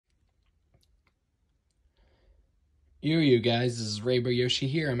You guys, this is Rainbow Yoshi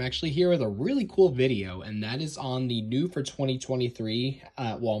here. I'm actually here with a really cool video, and that is on the new for 2023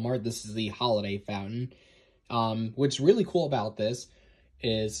 at Walmart. This is the holiday fountain. What's really cool about this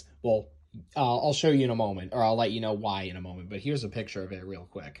is, well, I'll show you in a moment, or I'll let you know why in a moment, but here's a picture of it real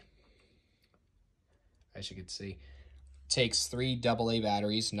quick. As you can see, it takes 3 AA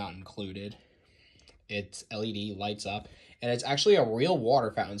batteries, not included. It's LED, lights up, and it's actually a real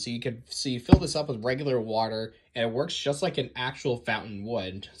water fountain. So you fill this up with regular water, and it works just like an actual fountain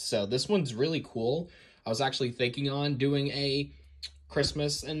would. So this one's really cool. I was actually thinking on doing a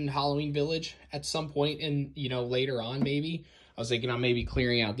Christmas and Halloween village at some point, and later on maybe. I was thinking on maybe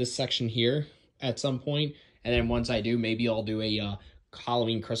clearing out this section here at some point, and then once I do, maybe I'll do a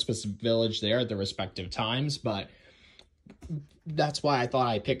Halloween Christmas village there at the respective times. But that's why I thought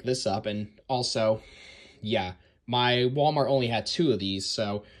I'd pick this up. And also, yeah, my Walmart only had 2 of these,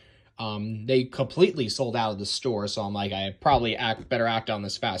 so they completely sold out of the store. So I'm like, I probably better act on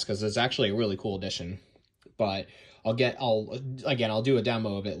this fast because it's actually a really cool addition. But I'll do a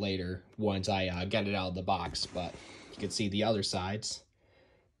demo of it later once I get it out of the box. But you can see the other sides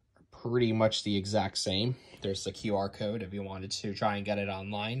are pretty much the exact same. There's the QR code if you wanted to try and get it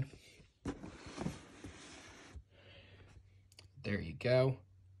online. There you go.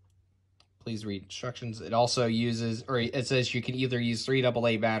 Please read instructions. It also uses, or it says you can either use 3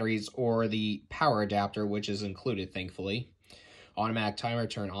 AA batteries or the power adapter, which is included, thankfully. Automatic timer,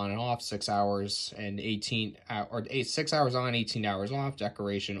 turn on and off, 6 hours and 6 hours on, 18 hours off.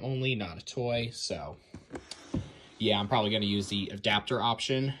 Decoration only, not a toy. So, yeah, I'm probably going to use the adapter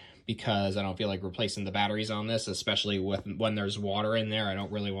option because I don't feel like replacing the batteries on this, especially when there's water in there. I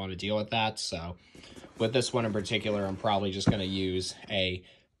don't really want to deal with that. So, with this one in particular, I'm probably just going to use a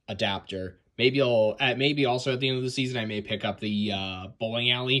adapter. Maybe also at the end of the season, I may pick up the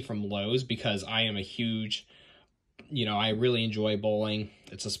bowling alley from Lowe's because I am a huge, I really enjoy bowling.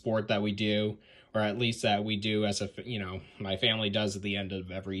 It's a sport that we do, or at least that we do as my family does at the end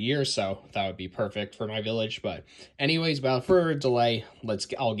of every year. So that would be perfect for my village. But anyways, without further delay,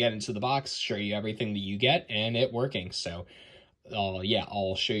 I'll get into the box, show you everything that you get, and it working. So, yeah,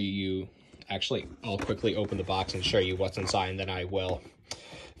 I'll show you. Actually, I'll quickly open the box and show you what's inside, and then I will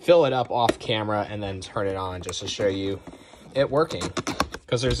fill it up off camera and then turn it on just to show you it working.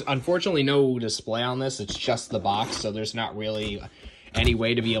 Because there's unfortunately no display on this, it's just the box, so there's not really any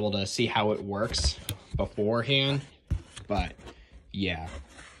way to be able to see how it works beforehand. But yeah.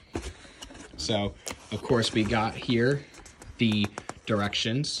 So, of course, we got here the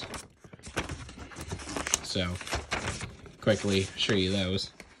directions. So, quickly show you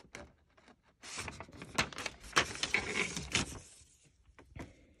those.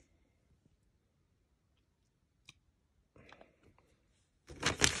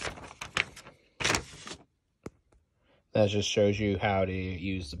 That just shows you how to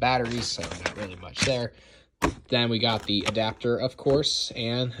use the batteries, so not really much there. Then we got the adapter, of course,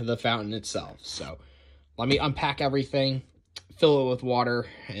 and the fountain itself. So let me unpack everything, fill it with water,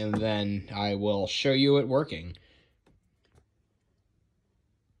 and then I will show you it working.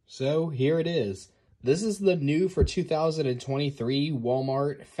 So here it is. This is the new for 2023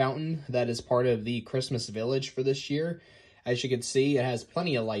 Walmart fountain that is part of the Christmas Village for this year. As you can see, it has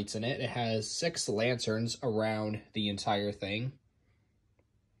plenty of lights in it. It has 6 lanterns around the entire thing.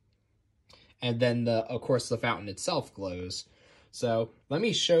 And then, of course, the fountain itself glows. So let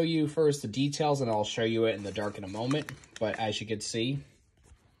me show you first the details, and I'll show you it in the dark in a moment. But as you can see,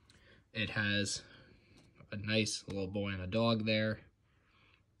 it has a nice little boy and a dog there.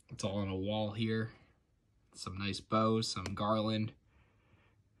 It's all on a wall here. Some nice bows, some garland.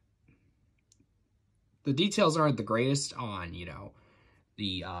 The details aren't the greatest on,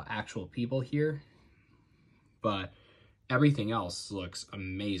 the actual people here, but everything else looks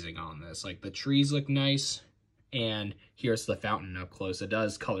amazing on this. Like, the trees look nice, and here's the fountain up close. It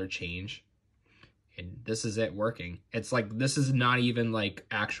does color change, and this is it working. It's like, this is not even, like,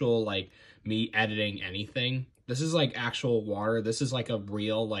 actual, like, me editing anything. This is, like, actual water. This is, like, a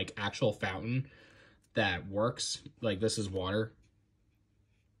real, like, actual fountain that works. Like, this is water.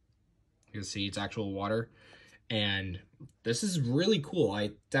 You can see it's actual water, and this is really cool.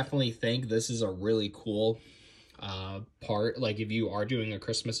 I definitely think this is a really cool part. Like, if you are doing a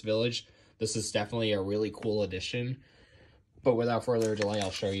Christmas village, this is definitely a really cool addition. But without further delay,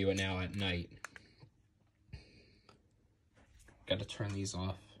 I'll show you it now at night. Got to turn these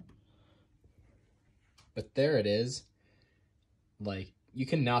off. But there it is. Like, you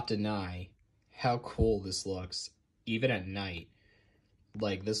cannot deny how cool this looks, even at night.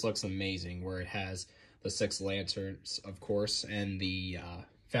 Like, this looks amazing, where it has the 6 lanterns, of course, and the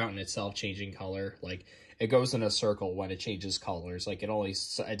fountain itself changing color. Like, it goes in a circle when it changes colors. Like,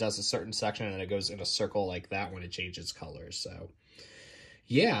 it does a certain section, and then it goes in a circle like that when it changes colors. So,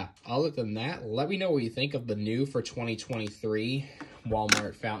 yeah, other than that, let me know what you think of the new for 2023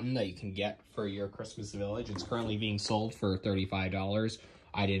 Walmart fountain that you can get for your Christmas village. It's currently being sold for $35.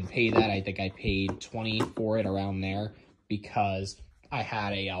 I didn't pay that. I think I paid $20 for it, around there, because I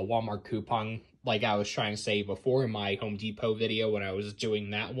had a Walmart coupon, like I was trying to say before in my Home Depot video when I was doing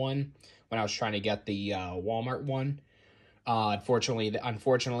that one, when I was trying to get the Walmart one.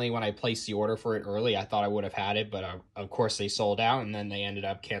 Unfortunately, when I placed the order for it early, I thought I would have had it, but of course they sold out, and then they ended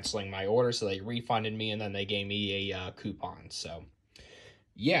up canceling my order, so they refunded me, and then they gave me a coupon. So,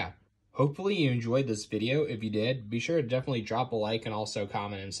 yeah, hopefully you enjoyed this video. If you did, be sure to definitely drop a like and also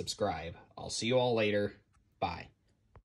comment and subscribe. I'll see you all later. Bye.